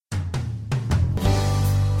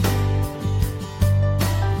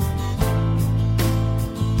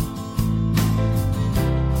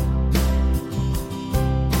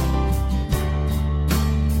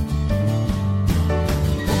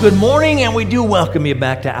Good morning, and we do welcome you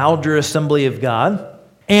back to Alger Assembly of God.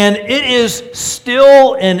 And it is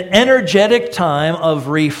still an energetic time of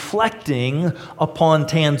reflecting upon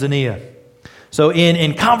Tanzania. So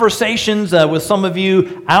in conversations with some of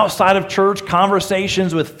you outside of church,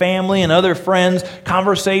 conversations with family and other friends,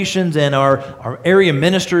 conversations in our area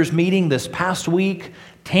ministers meeting this past week,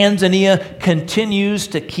 Tanzania continues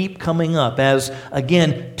to keep coming up as,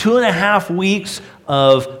 again, 2.5 weeks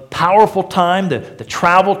of powerful time, the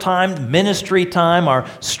travel time, the ministry time, our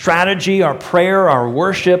strategy, our prayer, our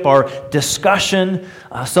worship, our discussion,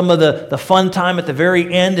 some of the fun time at the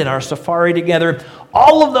very end in our safari together.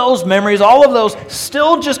 All of those memories, all of those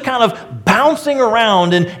still just kind of bouncing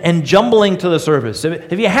around and jumbling to the surface.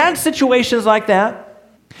 Have you had situations like that?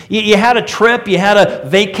 You had a trip, you had a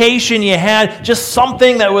vacation, you had just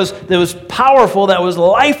something that was powerful, that was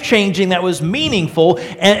life-changing, that was meaningful,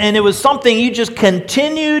 and it was something you just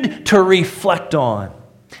continued to reflect on.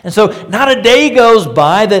 And so not a day goes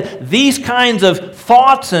by that these kinds of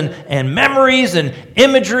thoughts and memories and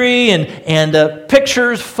imagery and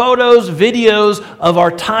pictures, photos, videos of our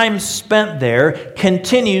time spent there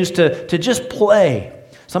continues to just play.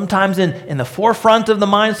 Sometimes in the forefront of the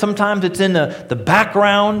mind, sometimes it's in the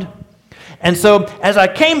background. And so as I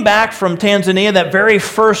came back from Tanzania that very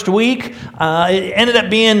first week, it ended up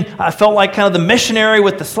being, I felt like kind of the missionary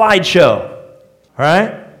with the slideshow, all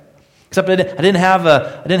right? Except I didn't have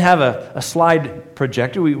a slide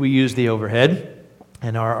projector. We used the overhead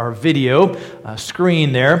and our video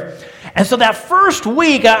screen there. And so that first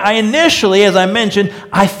week, I initially, as I mentioned,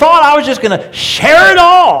 I thought I was just going to share it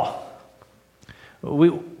all.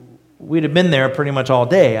 We'd have been there pretty much all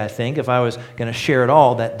day, I think, if I was going to share it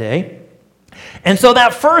all that day. And so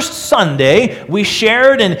that first Sunday, we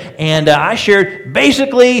shared, and I shared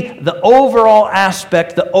basically the overall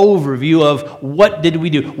aspect, the overview of what did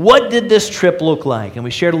we do? What did this trip look like? And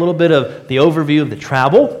we shared a little bit of the overview of the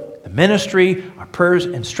travel, the ministry, our prayers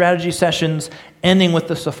and strategy sessions, ending with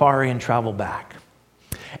the safari and travel back.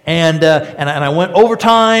 And I went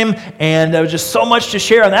overtime, and there was just so much to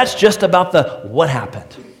share, and that's just about the what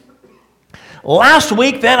happened. Last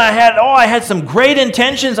week, then, I had some great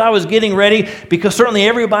intentions. I was getting ready because certainly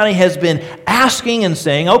everybody has been asking and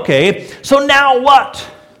saying, okay, so now what?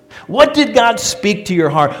 What did God speak to your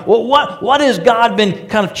heart? Well, what has God been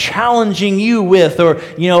kind of challenging you with, or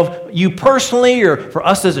you personally, or for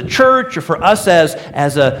us as a church, or for us as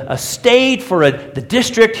a state, for the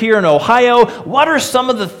district here in Ohio? What are some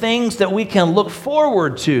of the things that we can look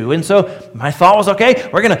forward to? And so my thought was, okay,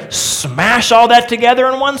 we're going to smash all that together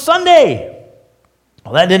in one Sunday.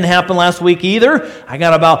 Well, that didn't happen last week either. I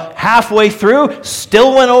got about halfway through,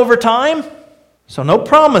 still went overtime. So no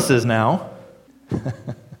promises now.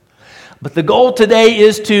 But the goal today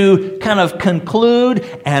is to kind of conclude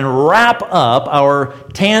and wrap up our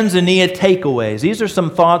Tanzania takeaways. These are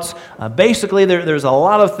some thoughts. Basically, there's a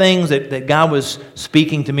lot of things that God was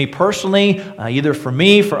speaking to me personally, either for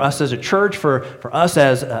me, for us as a church, for us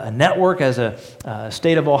as a network, as a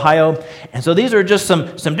state of Ohio. And so these are just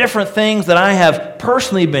some different things that I have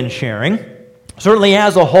personally been sharing. Certainly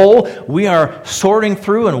as a whole, we are sorting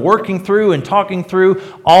through and working through and talking through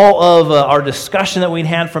all of our discussion that we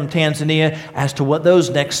had from Tanzania as to what those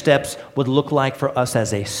next steps would look like for us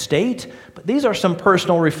as a state. But these are some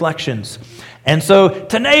personal reflections. And so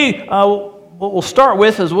today, what we'll start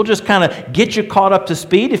with is we'll just kind of get you caught up to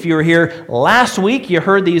speed. If you were here last week, you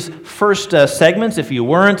heard these first segments. If you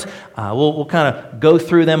weren't, we'll kind of go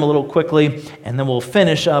through them a little quickly, and then we'll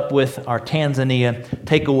finish up with our Tanzania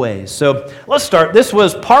takeaways. So let's start. This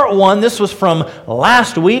was part one. This was from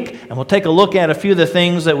last week, and we'll take a look at a few of the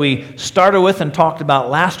things that we started with and talked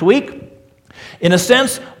about last week. In a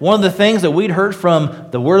sense, one of the things that we'd heard from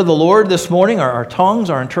the word of the Lord this morning, our tongues,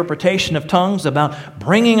 our interpretation of tongues, about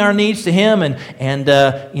bringing our needs to Him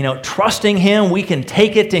and trusting Him, we can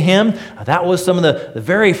take it to Him. That was some of the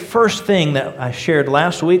very first thing that I shared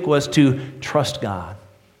last week, was to trust God.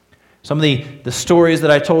 Some of the stories that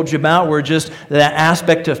I told you about were just that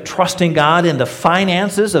aspect of trusting God in the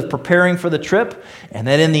finances of preparing for the trip, and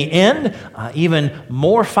that in the end, even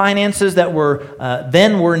more finances that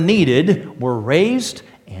were needed were raised,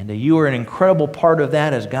 and you were an incredible part of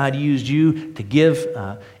that as God used you to give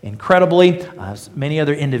incredibly. Many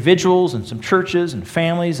other individuals and some churches and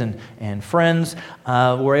families and friends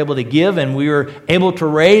were able to give, and we were able to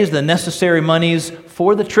raise the necessary monies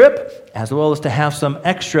for the trip, as well as to have some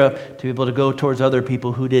extra to be able to go towards other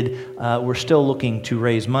people who were still looking to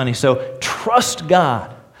raise money. So trust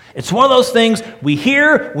God. It's one of those things we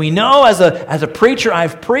hear, we know. As a preacher,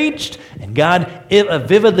 I've preached, and God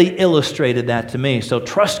vividly illustrated that to me. So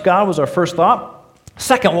trust God was our first thought.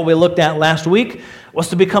 Second, what we looked at last week was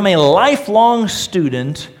to become a lifelong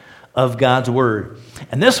student of God's Word.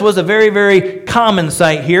 And this was a very, very common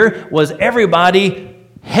sight here, was everybody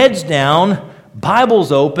heads down,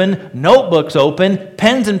 Bibles open, notebooks open,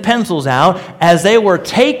 pens and pencils out as they were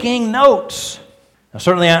taking notes. Now,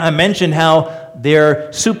 certainly I mentioned how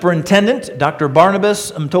their superintendent, Dr.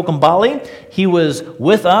 Barnabas Mtokambali, he was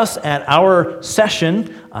with us at our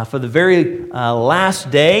session for the very last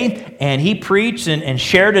day, and he preached and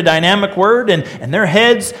shared a dynamic word, and their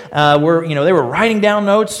heads were, they were writing down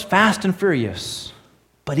notes fast and furious.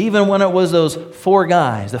 But even when it was those four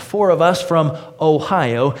guys, the four of us from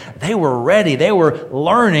Ohio, they were ready, they were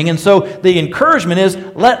learning. And so the encouragement is,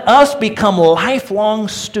 let us become lifelong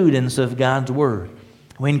students of God's Word.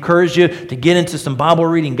 We encourage you to get into some Bible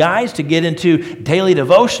reading guides, to get into daily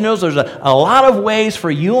devotionals. There's a lot of ways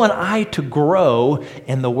for you and I to grow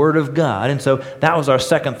in the Word of God. And so that was our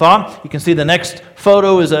second thought. You can see the next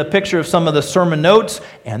photo is a picture of some of the sermon notes,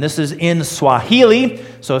 and this is in Swahili.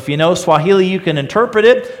 So if you know Swahili, you can interpret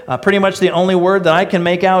it. Pretty much the only word that I can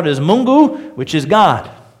make out is Mungu, which is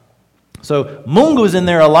God. So Mungu is in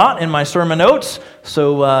there a lot in my sermon notes.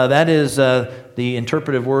 So that is the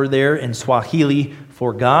interpretive word there in Swahili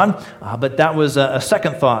for God. But that was a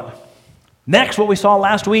second thought. Next, what we saw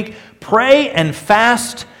last week, pray and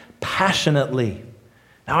fast passionately.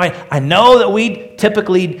 Now, I know that we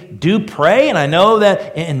typically do pray, and I know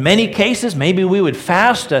that in many cases, maybe we would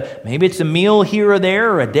fast. Maybe it's a meal here or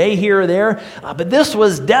there, or a day here or there. But this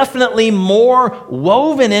was definitely more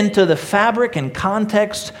woven into the fabric and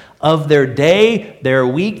context of their day, their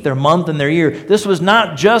week, their month, and their year. This was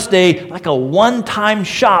not just like a one-time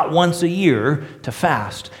shot once a year to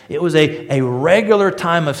fast. It was a regular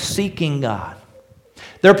time of seeking God.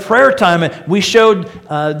 Their prayer time, we showed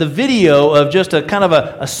the video of just a kind of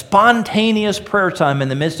a spontaneous prayer time in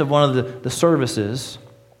the midst of one of the services.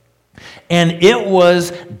 And it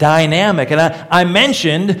was dynamic. And I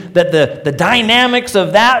mentioned that the dynamics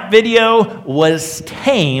of that video was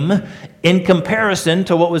tame in comparison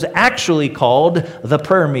to what was actually called the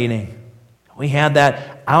prayer meeting. We had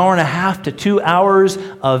that hour and a half to 2 hours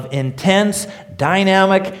of intense,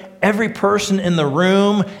 dynamic, every person in the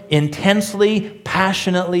room intensely,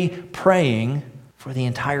 passionately praying for the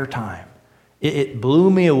entire time. It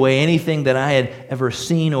blew me away, anything that I had ever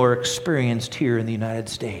seen or experienced here in the United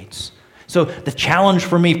States. So the challenge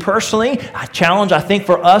for me personally, a challenge I think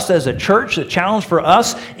for us as a church, the challenge for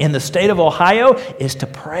us in the state of Ohio is to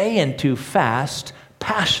pray and to fast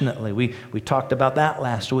passionately. We talked about that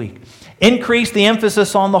last week. Increase the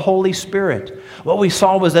emphasis on the Holy Spirit. What we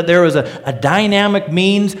saw was that there was a dynamic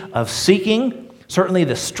means of seeking, certainly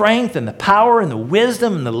the strength and the power and the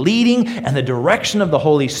wisdom and the leading and the direction of the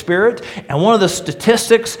Holy Spirit. And one of the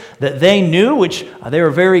statistics that they knew, which they were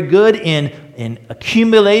very good in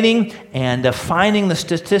accumulating and finding the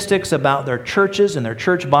statistics about their churches and their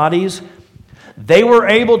church bodies, they were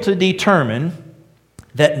able to determine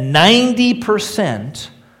that 90%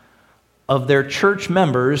 of their church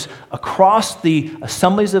members across the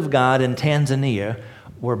Assemblies of God in Tanzania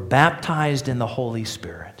were baptized in the Holy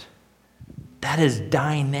Spirit. That is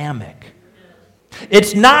dynamic.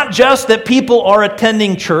 It's not just that people are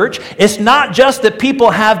attending church. It's not just that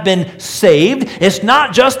people have been saved. It's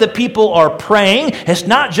not just that people are praying. It's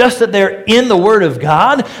not just that they're in the Word of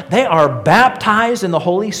God. They are baptized in the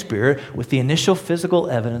Holy Spirit with the initial physical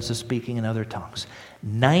evidence of speaking in other tongues.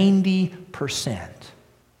 90%.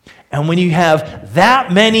 And when you have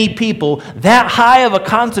that many people, that high of a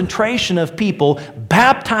concentration of people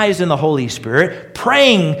baptized in the Holy Spirit,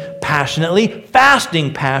 praying passionately,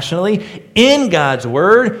 fasting passionately in God's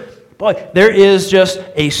Word, boy, there is just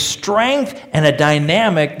a strength and a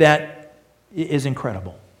dynamic that is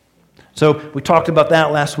incredible. So we talked about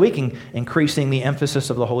that last week, increasing the emphasis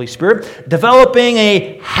of the Holy Spirit, developing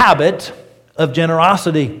a habit of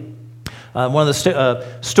generosity. One of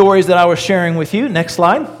the stories that I was sharing with you, next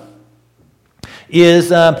slide, is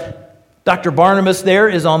Dr. Barnabas there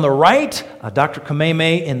is on the right, Dr.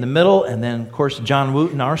 Kameme in the middle, and then, of course, John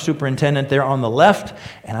Wooten, our superintendent, there on the left.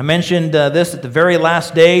 And I mentioned this at the very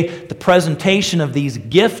last day, the presentation of these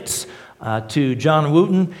gifts to John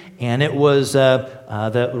Wooten, and it was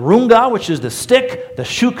the runga, which is the stick, the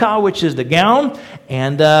shuka, which is the gown,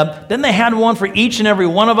 and then they had one for each and every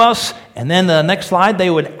one of us, and then the next slide, they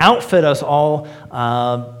would outfit us all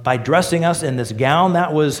by dressing us in this gown.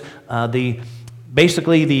 That was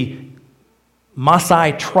basically the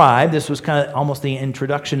Maasai tribe. This was kind of almost the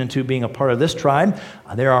introduction into being a part of this tribe.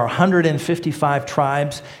 There are 155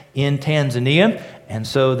 tribes in Tanzania, and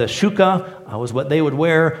so the shuka was what they would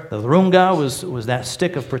wear. The runga was that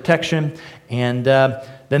stick of protection, and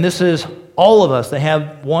then this is all of us. They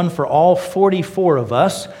have one for all 44 of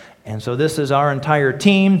us. And so this is our entire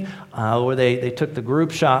team where they took the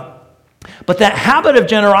group shot. But that habit of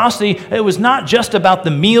generosity, it was not just about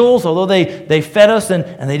the meals, although they fed us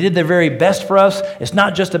and they did their very best for us. It's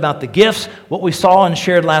not just about the gifts. What we saw and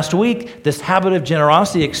shared last week, this habit of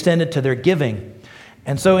generosity extended to their giving.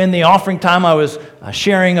 And so in the offering time, I was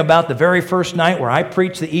sharing about the very first night where I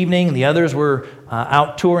preached the evening, and the others were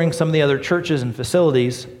out touring some of the other churches and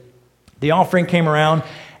facilities. The offering came around.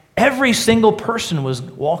 Every single person was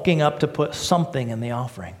walking up to put something in the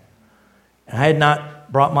offering. And I had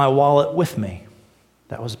not brought my wallet with me.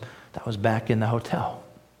 That was back in the hotel.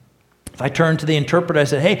 If I turned to the interpreter, I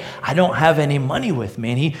said, "Hey, I don't have any money with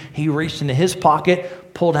me." And he reached into his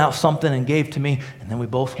pocket, pulled out something and gave to me, and then we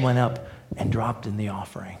both went up and dropped in the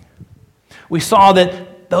offering. We saw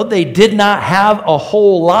that though they did not have a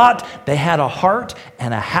whole lot, they had a heart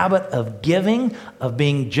and a habit of giving, of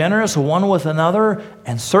being generous one with another,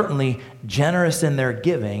 and certainly generous in their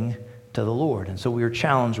giving to the Lord. And so we were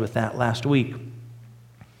challenged with that last week.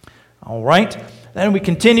 All right, then we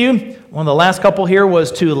continue. One of the last couple here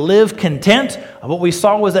was to live content. What we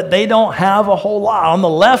saw was that they don't have a whole lot. On the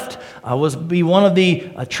left was be one of the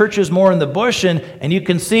churches more in the bush, and you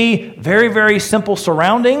can see very, very simple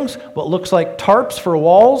surroundings, what looks like tarps for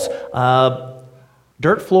walls,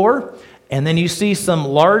 dirt floor, and then you see some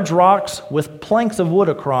large rocks with planks of wood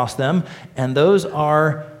across them, and those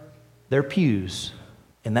are their pews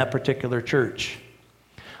in that particular church.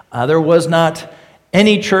 There was not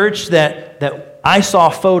any church that I saw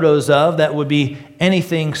photos of that would be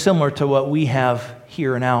anything similar to what we have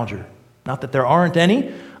here in Alger. Not that there aren't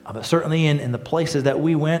any, but certainly in the places that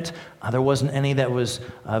we went, there wasn't any that was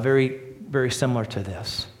very, very similar to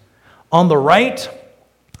this. On the right,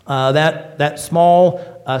 that small,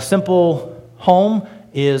 simple home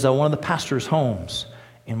is one of the pastor's homes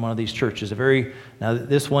in one of these churches. Now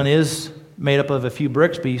this one is made up of a few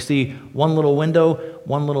bricks, but you see one little window,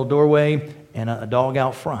 one little doorway, and a dog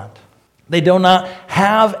out front. They do not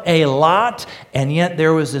have a lot, and yet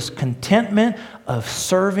there was this contentment of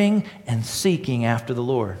serving and seeking after the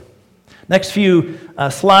Lord. Next few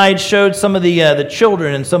slides showed some of the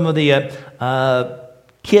children and some of the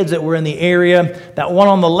kids that were in the area. That one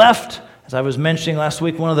on the left, as I was mentioning last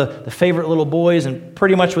week, one of the favorite little boys, and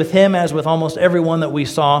pretty much with him, as with almost everyone that we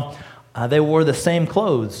saw, they wore the same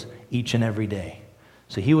clothes each and every day.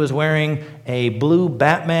 So he was wearing a blue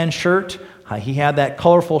Batman shirt. He had that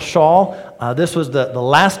colorful shawl. This was the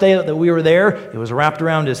last day that we were there. It was wrapped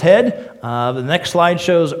around his head. The next slide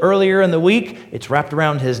shows earlier in the week. It's wrapped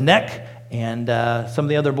around his neck, and some of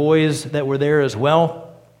the other boys that were there as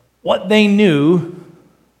well. What they knew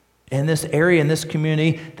in this area, in this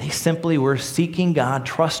community, they simply were seeking God,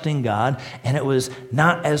 trusting God, and it was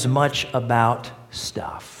not as much about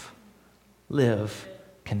stuff. Live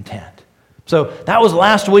content. So that was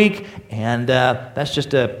last week, and that's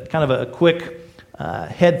just a kind of a quick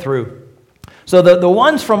head through. So the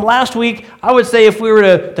ones from last week, I would say if we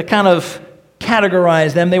were to kind of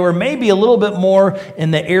categorize them, they were maybe a little bit more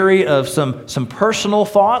in the area of some personal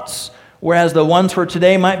thoughts, whereas the ones for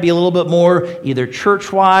today might be a little bit more either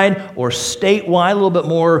church-wide or statewide, a little bit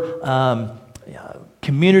more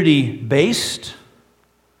community-based.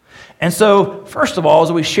 And so, first of all,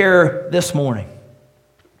 as we share this morning,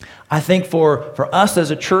 I think for us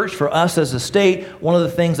as a church, for us as a state, one of the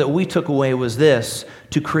things that we took away was this: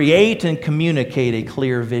 to create and communicate a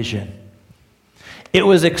clear vision. It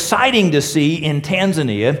was exciting to see in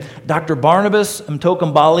Tanzania, Dr. Barnabas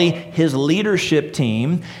Mtokambali, his leadership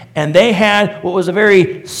team, and they had what was a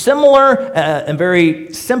very similar and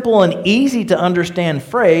very simple and easy to understand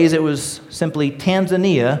phrase. It was simply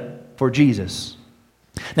Tanzania for Jesus.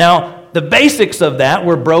 Now, the basics of that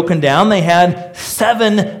were broken down. They had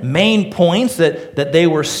 7 main points that they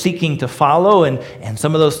were seeking to follow, and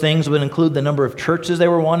some of those things would include the number of churches they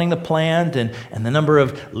were wanting to plant, and the number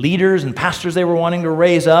of leaders and pastors they were wanting to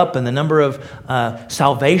raise up, and the number of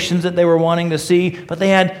salvations that they were wanting to see. But they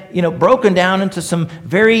had, broken down into some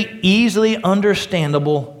very easily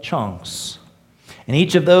understandable chunks. And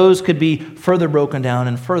each of those could be further broken down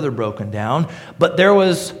and further broken down. But there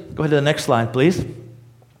was, go ahead to the next slide, please.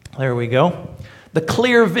 There we go. The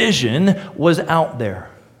clear vision was out there.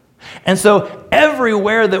 And so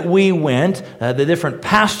everywhere that we went, the different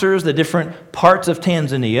pastors, the different parts of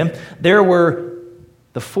Tanzania, there were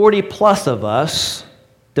the 40 plus of us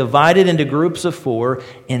divided into groups of 4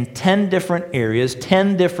 in 10 different areas,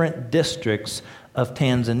 10 different districts of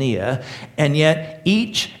Tanzania. And yet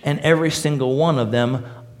each and every single one of them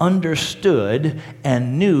understood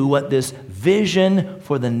and knew what this vision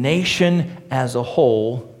for the nation as a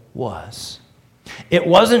whole was. It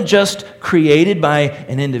wasn't just created by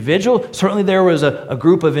an individual. Certainly there was a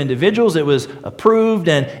group of individuals. It was approved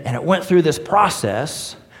and it went through this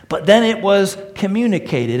process. But then it was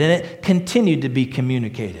communicated, and it continued to be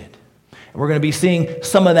communicated. And we're going to be seeing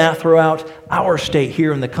some of that throughout our state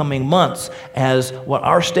here in the coming months as what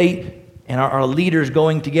our state and our leaders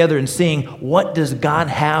going together and seeing what does God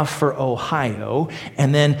have for Ohio.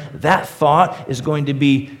 And then that thought is going to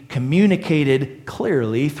be communicated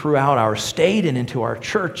clearly throughout our state and into our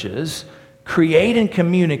churches. Create and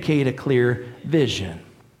communicate a clear vision.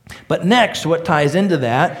 But next, what ties into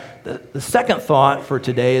that, the second thought for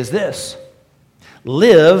today is this: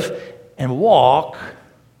 live and walk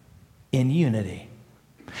in unity.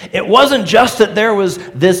 It wasn't just that there was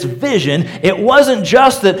this vision. It wasn't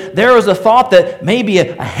just that there was a thought that maybe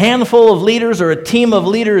a handful of leaders or a team of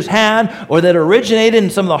leaders had, or that originated in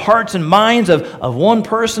some of the hearts and minds of one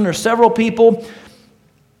person or several people.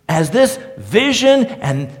 As this vision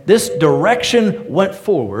and this direction went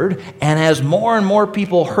forward, and as more and more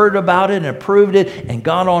people heard about it and approved it and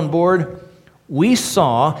got on board, we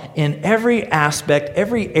saw in every aspect,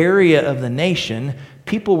 every area of the nation,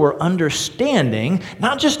 people were understanding,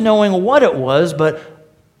 not just knowing what it was, but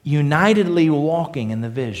unitedly walking in the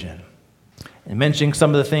vision. And mentioning some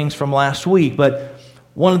of the things from last week, but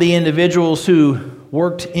one of the individuals who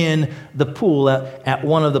worked in the pool at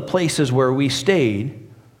one of the places where we stayed,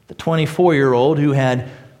 the 24-year-old who had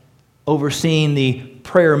overseen the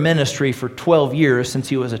prayer ministry for 12 years since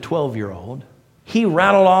he was a 12-year-old, he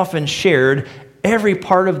rattled off and shared every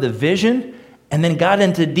part of the vision and then got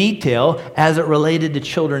into detail as it related to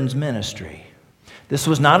children's ministry. This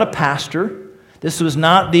was not a pastor. This was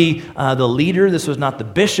not the leader. This was not the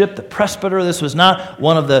bishop, the presbyter. This was not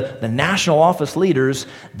one of the national office leaders.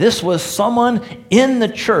 This was someone in the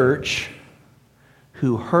church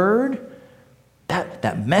who heard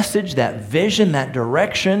that message, that vision, that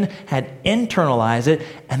direction, had internalized it,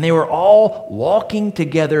 and they were all walking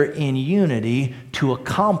together in unity to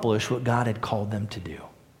accomplish what God had called them to do.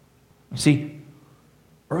 You see,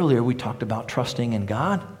 earlier we talked about trusting in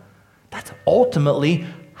God. That's ultimately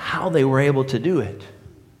how they were able to do it.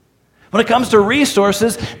 When it comes to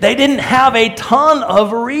resources, they didn't have a ton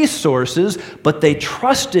of resources, but they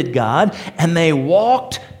trusted God and they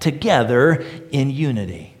walked together in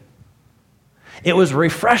unity. It was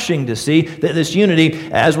refreshing to see that this unity,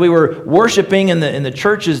 as we were worshiping in the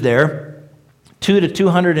churches there, 200 to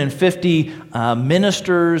 250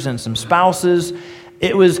 ministers and some spouses.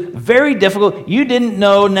 It was very difficult. You didn't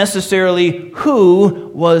know necessarily who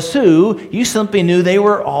was who. You simply knew they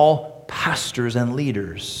were all pastors and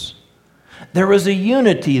leaders. There was a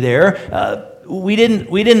unity there. We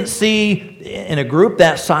didn't see, in a group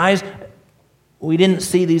that size, we didn't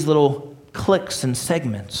see these little cliques and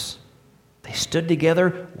segments. They stood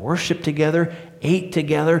together, worshiped together, ate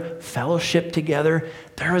together, fellowshiped together.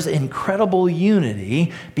 There was incredible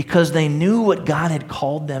unity because they knew what God had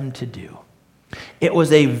called them to do. It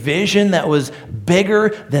was a vision that was bigger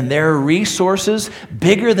than their resources,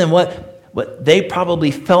 bigger than what they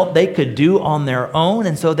probably felt they could do on their own,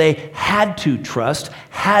 and so they had to trust,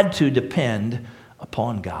 had to depend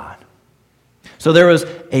upon God. So there was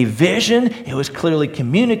a vision. It was clearly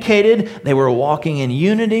communicated. They were walking in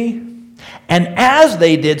unity. And as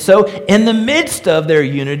they did so, in the midst of their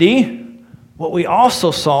unity, what we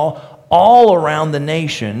also saw all around the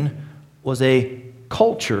nation was a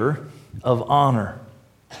culture of honor.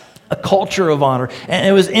 A culture of honor. And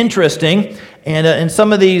it was interesting, and in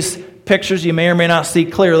some of these pictures you may or may not see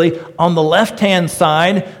clearly, on the left-hand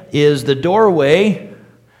side is the doorway,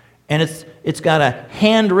 and it's got a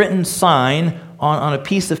handwritten sign on a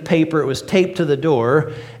piece of paper. It was taped to the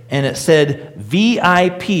door, and it said,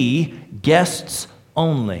 VIP, guests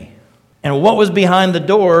only. And what was behind the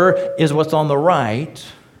door is what's on the right,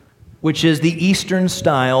 which is the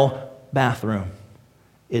Eastern-style bathroom.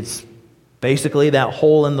 It's basically that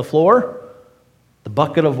hole in the floor, the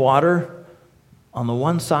bucket of water on the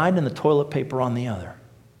one side, and the toilet paper on the other.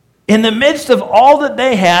 In the midst of all that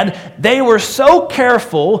they had, they were so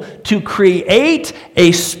careful to create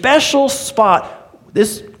a special spot.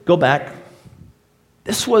 Go back.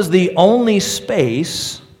 This was the only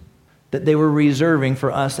space that they were reserving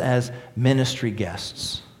for us as ministry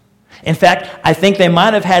guests. In fact, I think they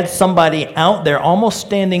might have had somebody out there almost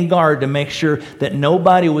standing guard to make sure that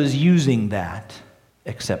nobody was using that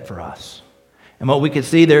except for us. And what we could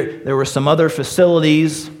see, there were some other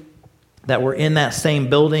facilities that were in that same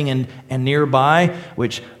building and nearby,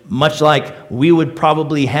 which much like we would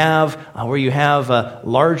probably have, where you have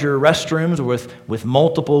larger restrooms with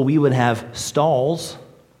multiple, we would have stalls.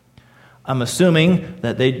 I'm assuming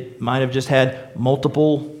that they might have just had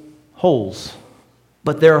multiple holes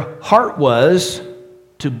but their heart was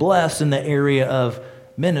to bless in the area of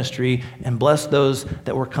ministry and bless those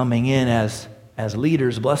that were coming in as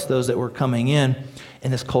leaders, bless those that were coming in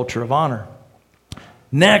this culture of honor.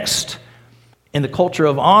 Next, in the culture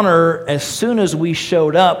of honor, as soon as we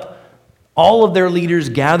showed up, all of their leaders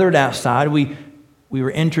gathered outside. We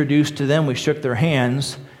were introduced to them. We shook their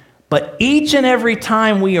hands. But each and every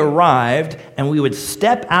time we arrived and we would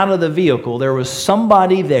step out of the vehicle, there was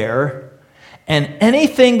somebody there, and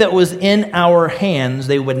anything that was in our hands,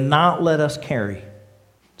 they would not let us carry.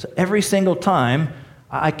 So every single time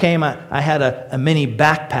I came, I had a mini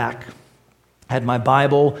backpack. Had my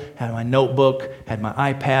Bible, had my notebook, had my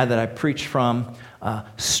iPad that I preached from,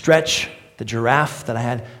 Stretch, the giraffe that I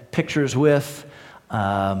had pictures with,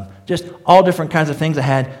 just all different kinds of things. I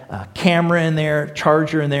had a camera in there,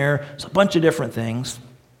 charger in there, so a bunch of different things.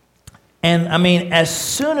 And I mean, as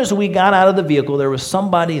soon as we got out of the vehicle, there was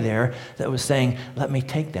somebody there that was saying, "Let me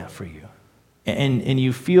take that for you." And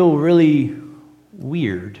you feel really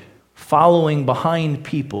weird following behind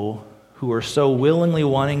people who are so willingly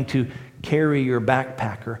wanting to carry your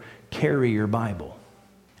backpack or carry your Bible.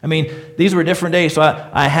 I mean, these were different days, so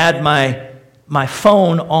I had my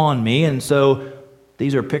phone on me, and so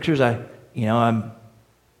these are pictures. I'm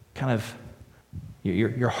kind of,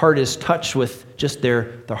 your heart is touched with just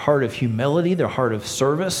their heart of humility, their heart of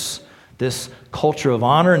service, this culture of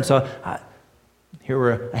honor. And so here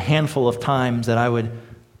were a handful of times that I would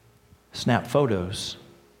snap photos.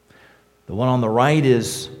 The one on the right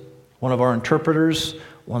is one of our interpreters,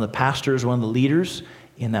 one of the pastors, one of the leaders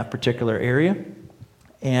in that particular area.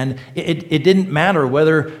 And it didn't matter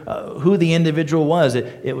whether who the individual was.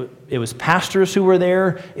 It was pastors who were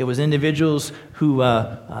there. It was individuals who,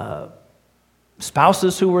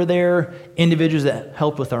 spouses who were there, individuals that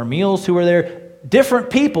helped with our meals who were there, different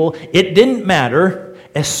people. It didn't matter.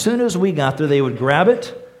 As soon as we got there, they would grab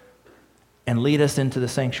it and lead us into the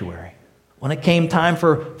sanctuary. When it came time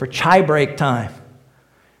for chai break time,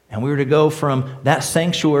 and we were to go from that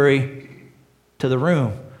sanctuary to the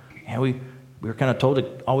room, and we were kind of told to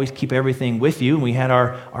always keep everything with you. And we had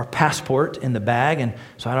our passport in the bag, and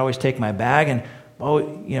so I'd always take my bag, and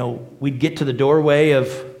we'd get to the doorway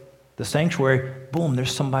of the sanctuary, boom,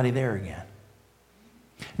 there's somebody there again.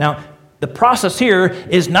 Now, the process here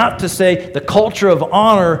is not to say the culture of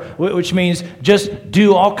honor, which means just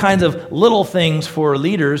do all kinds of little things for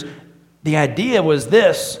leaders. The idea was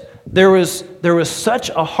this: there was such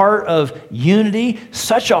a heart of unity,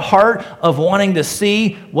 such a heart of wanting to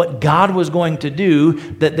see what God was going to do,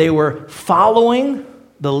 that they were following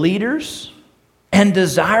the leaders and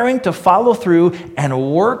desiring to follow through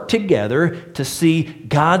and work together to see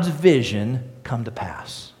God's vision come to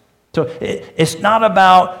pass. So it's not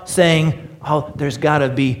about saying, "Oh, there's got to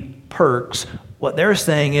be perks." What they're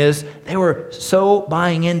saying is they were so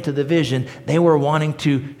buying into the vision, they were wanting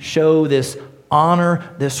to show this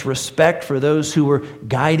honor, this respect for those who were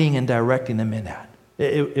guiding and directing them in that.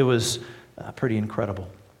 It was pretty incredible.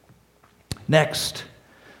 Next,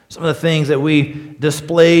 some of the things that we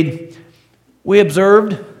displayed, we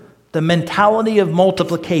observed the mentality of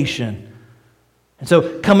multiplication. And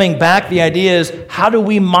so coming back, the idea is, how do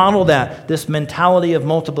we model that, this mentality of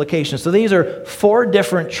multiplication? So these are 4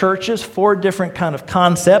 different churches, 4 different kind of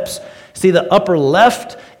concepts. See, the upper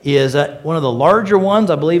left is one of the larger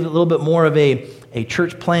ones, I believe a little bit more of a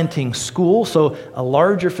church planting school, so a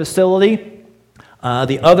larger facility.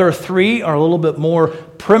 The other 3 are a little bit more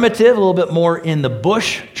primitive, a little bit more in the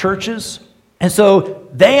bush churches. And so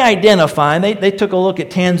they identified, they took a look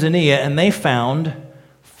at Tanzania, and they found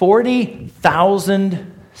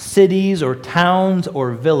 40,000 cities or towns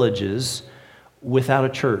or villages without a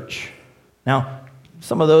church. Now,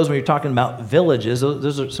 some of those, when you're talking about villages,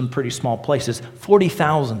 those are some pretty small places.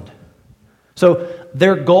 40,000. So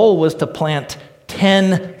their goal was to plant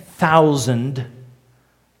 10,000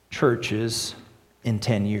 churches in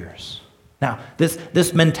 10 years. Now,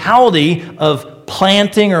 this mentality of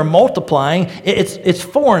planting or multiplying, it's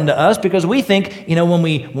foreign to us, because we think, when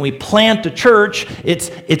we plant a church,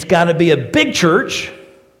 it's got to be a big church.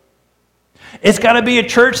 It's got to be a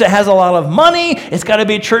church that has a lot of money. It's got to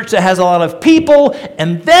be a church that has a lot of people.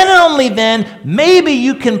 And then, only then, maybe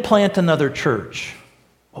you can plant another church.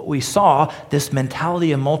 What we saw, this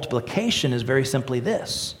mentality of multiplication, is very simply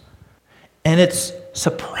this. And it's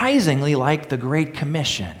surprisingly like the Great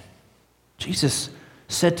Commission. Jesus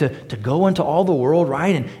said to go into all the world,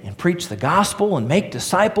 right, and preach the gospel and make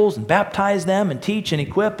disciples and baptize them and teach and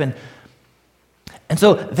equip. And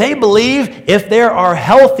so they believe if there are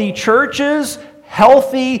healthy churches,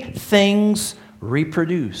 healthy things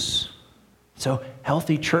reproduce. So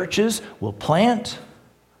healthy churches will plant,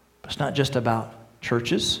 but it's not just about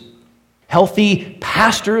churches. Healthy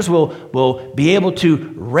pastors will be able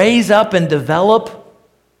to raise up and develop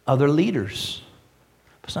other leaders.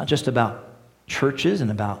 It's not just about churches and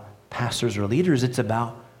about pastors or leaders, it's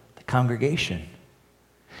about the congregation.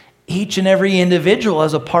 Each and every individual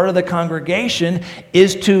as a part of the congregation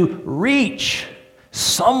is to reach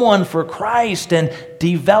someone for Christ and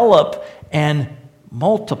develop and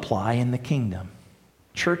multiply in the kingdom.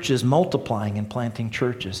 Churches multiplying and planting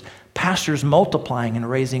churches. Pastors multiplying and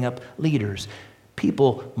raising up leaders.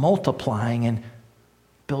 People multiplying and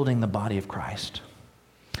building the body of Christ.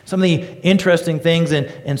 Some of the interesting things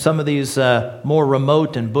in some of these more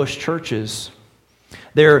remote and bush churches,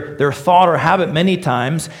 their thought or habit many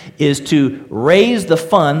times is to raise the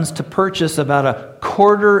funds to purchase about a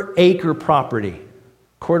quarter-acre property.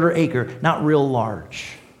 Quarter-acre, not real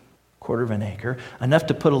large. Quarter of an acre, enough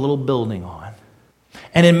to put a little building on.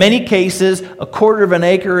 And in many cases, a quarter of an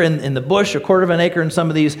acre in the bush, a quarter of an acre in some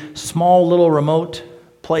of these small little remote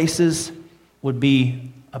places would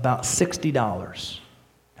be about $60.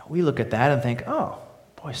 Now, we look at that and think, oh,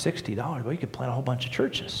 boy, $60, well, you could plant a whole bunch of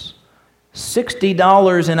churches.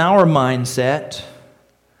 $60 in our mindset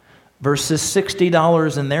versus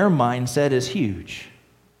 $60 in their mindset is huge.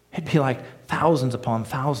 It'd be like thousands upon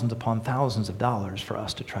thousands upon thousands of dollars for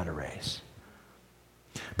us to try to raise.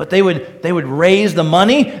 But they would raise the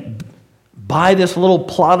money, buy this little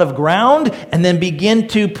plot of ground, and then begin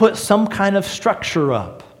to put some kind of structure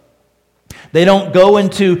up. They don't go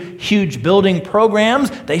into huge building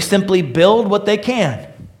programs. They simply build what they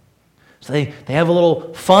can. So they have a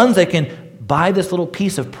little funds. They can buy this little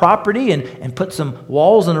piece of property and put some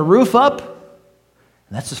walls and a roof up.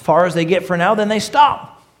 And that's as far as they get for now. Then they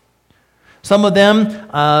stop. Some of them,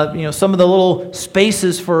 some of the little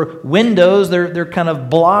spaces for windows, they're kind of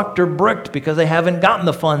blocked or bricked because they haven't gotten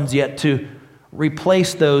the funds yet to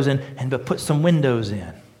replace those and to put some windows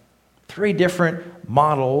in. 3 different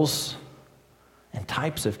models and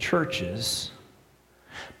types of churches.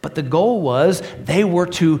 But the goal was they were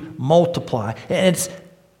to multiply. And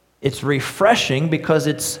it's refreshing because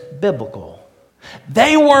it's biblical.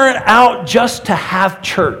 They weren't out just to have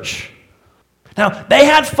church. Now, they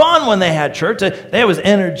had fun when they had church. It was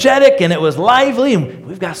energetic and it was lively. And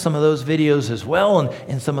we've got some of those videos as well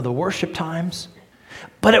in some of the worship times.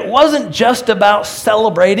 But it wasn't just about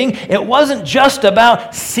celebrating. It wasn't just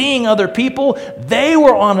about seeing other people. They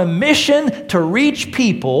were on a mission to reach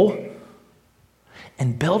people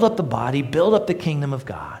and build up the body, build up the kingdom of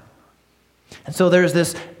God. And so there's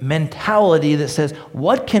this mentality that says,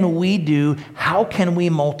 what can we do? How can we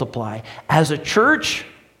multiply? As a church,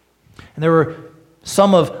 and there were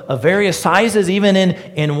some of various sizes, even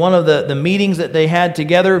in one of the meetings that they had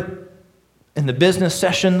together in the business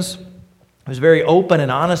sessions. It was very open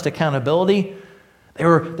and honest accountability. They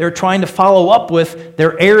were trying to follow up with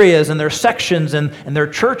their areas and their sections and their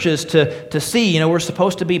churches to see, we're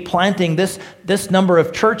supposed to be planting this number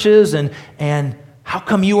of churches, and how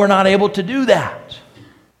come you are not able to do that?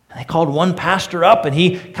 And they called one pastor up, and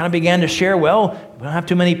he kind of began to share, well, we don't have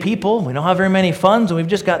too many people, we don't have very many funds, and we've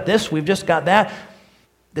just got this, we've just got that.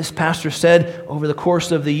 This pastor said over the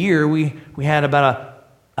course of the year, we had about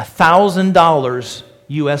 $1,000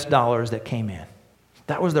 US dollars that came in.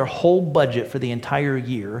 That was their whole budget for the entire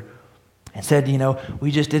year. And said,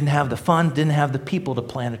 we just didn't have the funds, didn't have the people to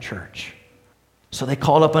plant a church. So they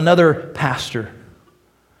called up another pastor.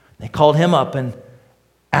 They called him up and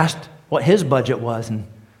asked what his budget was, and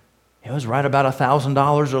it was right about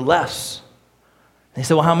 $1,000 or less. They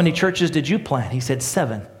said, well, how many churches did you plant? He said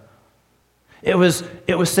 7. It was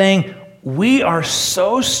saying, we are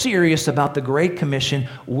so serious about the Great Commission,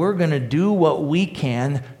 we're going to do what we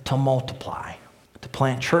can to multiply, to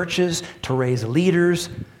plant churches, to raise leaders,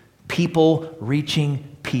 people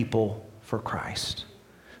reaching people for Christ.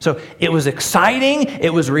 So it was exciting,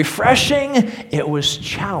 it was refreshing, it was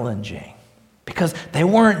challenging. Because they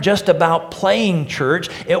weren't just about playing church.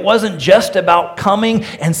 It wasn't just about coming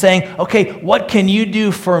and saying, okay, what can you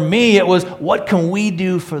do for me? It was, what can we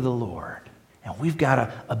do for the Lord? And we've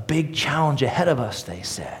got a big challenge ahead of us, they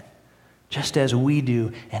said, just as we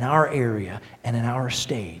do in our area and in our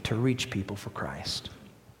state to reach people for Christ.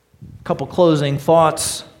 A couple closing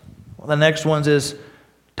thoughts. Well, the next one is,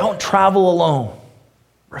 don't travel alone.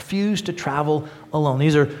 Refuse to travel alone.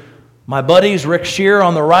 These are my buddies, Rick Shear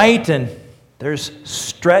on the right, and there's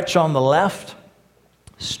Stretch on the left.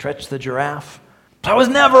 Stretch the giraffe. I was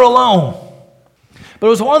never alone. But it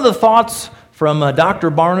was one of the thoughts from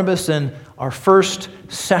Dr. Barnabas in our first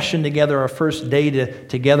session together, our first day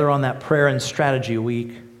together on that prayer and strategy week.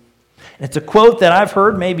 And it's a quote that I've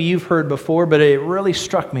heard, maybe you've heard before, but it really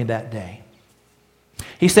struck me that day.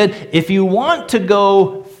 He said, if you want to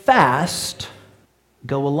go fast,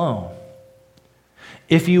 go alone.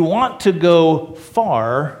 If you want to go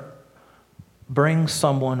far, bring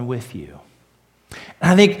someone with you.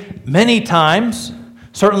 And I think many times,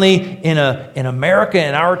 certainly in America,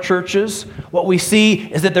 in our churches, what we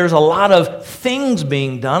see is that there's a lot of things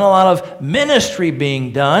being done, a lot of ministry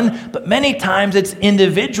being done, but many times it's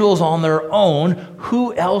individuals on their own.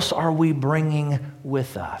 Who else are we bringing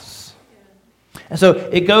with us? And so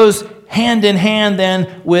it goes hand in hand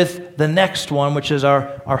then with the next one, which is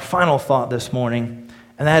our final thought this morning,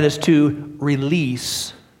 and that is to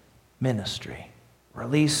release ministry.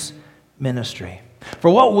 Release ministry.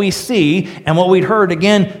 For what we see and what we'd heard,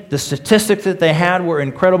 again, the statistics that they had were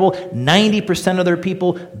incredible. 90% of their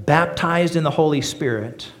people baptized in the Holy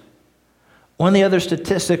Spirit. One of the other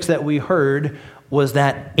statistics that we heard was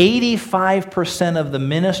that 85% of the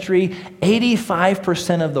ministry,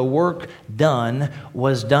 85% of the work done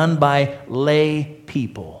was done by lay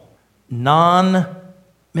people,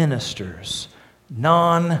 non-ministers,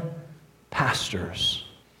 non-pastors.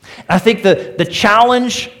 I think the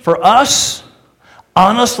challenge for us,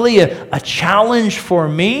 honestly, a challenge for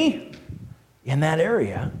me in that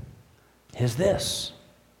area is this.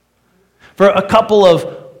 For a couple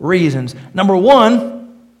of reasons. Number one,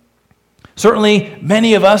 certainly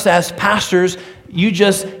many of us as pastors, you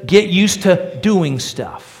just get used to doing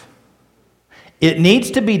stuff. It needs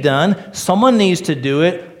to be done. Someone needs to do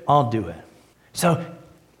it. I'll do it. So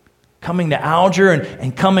coming to Alger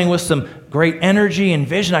and coming with some great energy and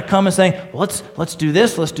vision, I come and say, well, let's do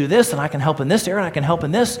this, and I can help in this area, and I can help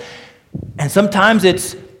in this. And sometimes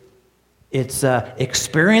it's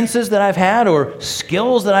experiences that I've had, or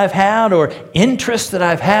skills that I've had, or interests that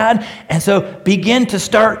I've had. And so begin to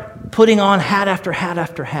start putting on hat after hat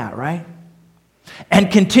after hat, right? And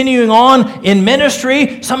continuing on in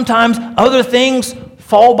ministry, sometimes other things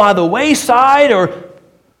fall by the wayside, or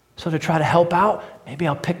so to try to help out, maybe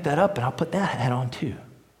I'll pick that up and I'll put that hat on too.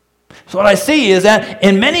 So what I see is that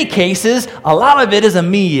in many cases, a lot of it is a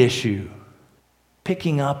me issue.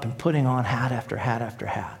 Picking up and putting on hat after hat after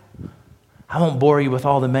hat. I won't bore you with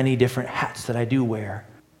all the many different hats that I do wear,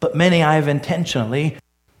 but many I have intentionally.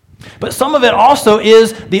 But some of it also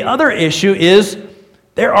is, the other issue is,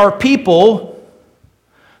 there are people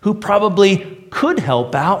who probably could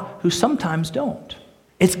help out who sometimes don't.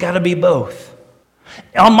 It's got to be both.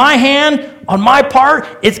 On my hand, on my part,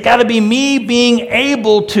 it's got to be me being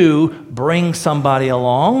able to bring somebody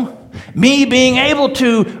along, me being able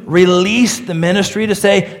to release the ministry to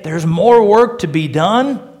say there's more work to be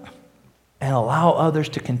done and allow others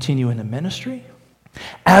to continue in the ministry,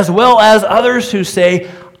 as well as others who say,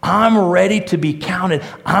 I'm ready to be counted,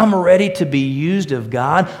 I'm ready to be used of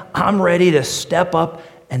God, I'm ready to step up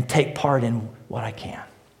and take part in what I can.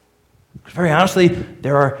 Very honestly,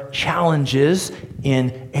 there are challenges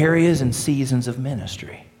in areas and seasons of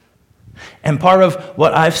ministry. And part of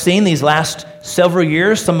what I've seen these last several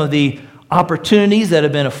years, some of the opportunities that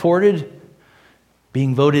have been afforded,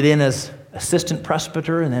 being voted in as assistant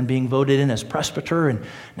presbyter and then being voted in as presbyter, and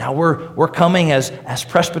now we're coming as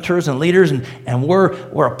presbyters and leaders, and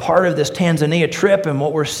we're a part of this Tanzania trip, and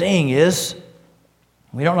what we're seeing is,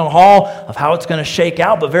 we don't know all of how it's going to shake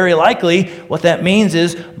out, but very likely what that means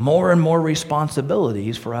is more and more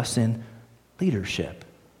responsibilities for us in leadership,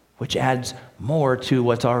 which adds more to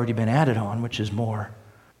what's already been added on, which is more.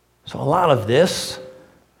 So a lot of this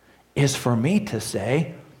is for me to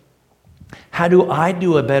say, how do I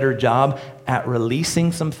do a better job at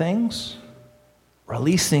releasing some things,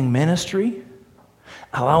 releasing ministry,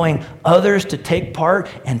 allowing others to take part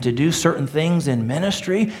and to do certain things in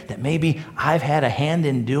ministry that maybe I've had a hand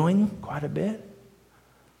in doing quite a bit?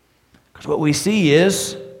 Because what we see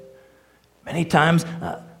is many times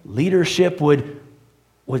leadership would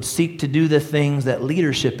seek to do the things that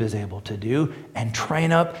leadership is able to do and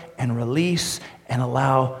train up and release and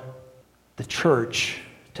allow the church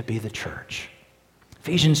to be the church.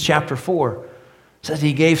 Ephesians chapter 4 says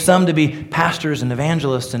he gave some to be pastors and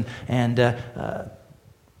evangelists and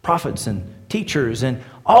prophets and teachers and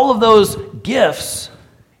all of those gifts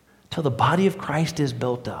till the body of Christ is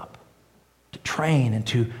built up to train and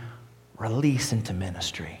to release into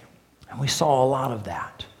ministry. And we saw a lot of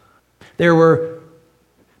that. There were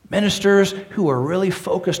ministers who were really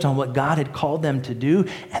focused on what God had called them to do,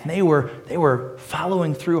 and they were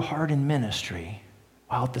following through hard in ministry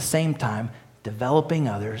while at the same time developing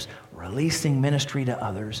others, releasing ministry to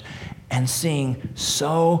others, and seeing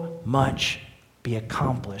so much be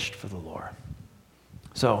accomplished for the Lord.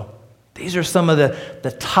 So, These are some of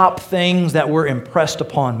the top things that were impressed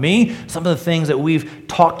upon me, some of the things that we've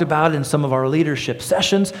talked about in some of our leadership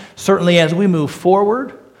sessions. Certainly as we move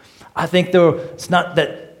forward, I think it's not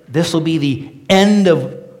that this will be the end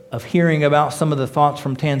of hearing about some of the thoughts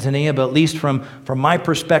from Tanzania, but at least from my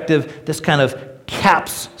perspective, this kind of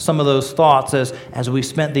caps some of those thoughts as we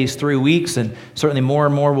spent these 3 weeks, and certainly more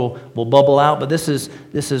and more will bubble out. But this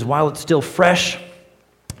is while it's still fresh,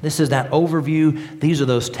 this is that overview. These are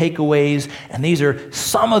those takeaways, and these are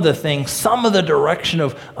some of the things, some of the direction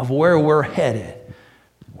of where we're headed,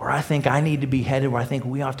 where I think I need to be headed, where I think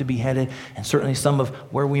we ought to be headed, and certainly some of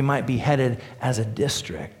where we might be headed as a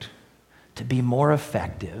district to be more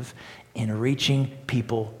effective in reaching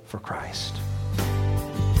people for Christ.